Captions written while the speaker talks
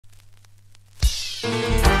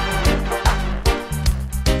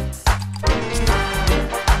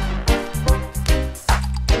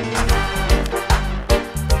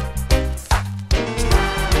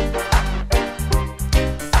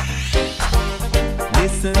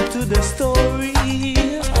Listen to the story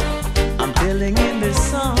I'm telling in this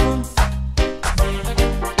song.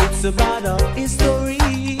 It's about our history,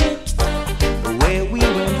 where we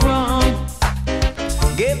went wrong.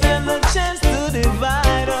 Gave them the chance to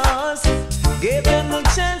divide us, gave them the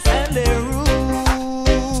chance and they rule.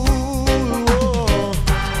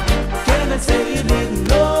 Can I say you didn't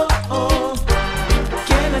know?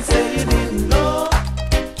 Can I say you didn't know?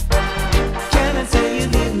 Can I say you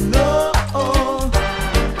didn't know?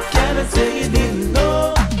 Can I say you didn't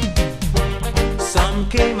know? Some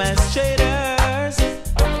came as traitors,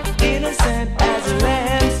 innocent as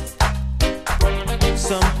lambs.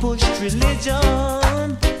 Some pushed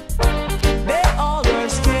religion, they all were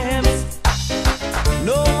scams.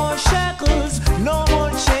 No more shackles, no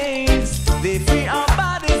more chains. They free our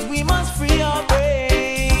bodies, we must free our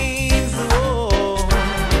brains. Oh,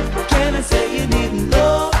 can I say you didn't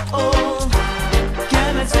know?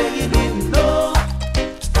 Can I say you didn't know?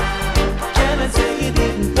 Can I say you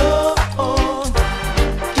didn't know?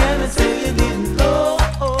 Can I say you didn't know?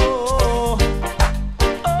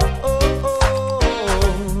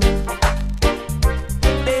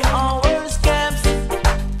 They all were scams.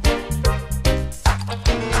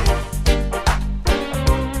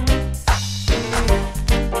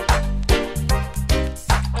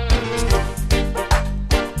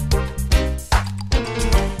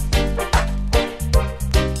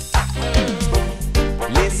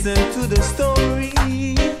 Listen to the story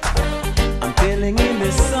I'm telling in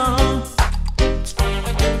this song.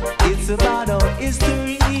 It's about our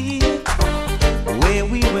history, where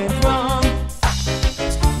we went wrong.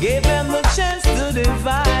 Gave them the chance to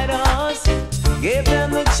divide us, gave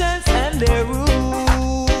them the chance and they rule.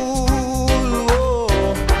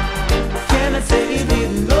 Oh, can I say you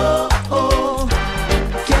didn't know?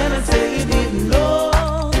 Can I say you didn't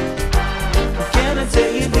know? Can I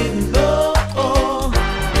say you didn't know?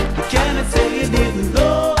 Can I say you didn't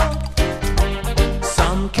know?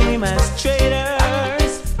 Some came as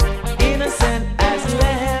traitors, innocent as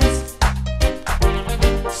lambs.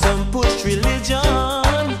 Some pushed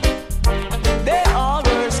religion, they all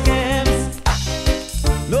were scams.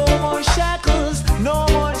 No more shackles, no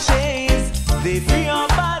more chains. They free our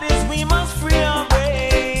bodies, we must free our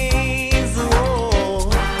brains. Oh,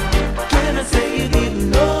 can I say you didn't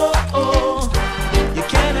know? You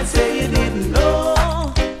cannot say you didn't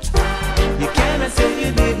know. You cannot say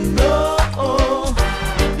you didn't know.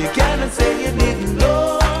 You cannot say you didn't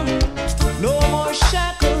know. No more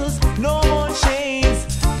shackles, no more chains.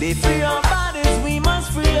 They free our bodies, we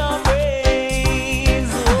must free our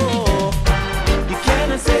brains. Oh, you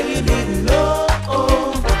cannot say you didn't know.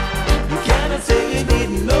 You cannot say you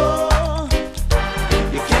didn't know.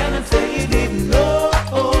 You cannot say you didn't know.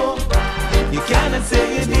 You cannot say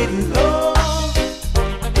you didn't know.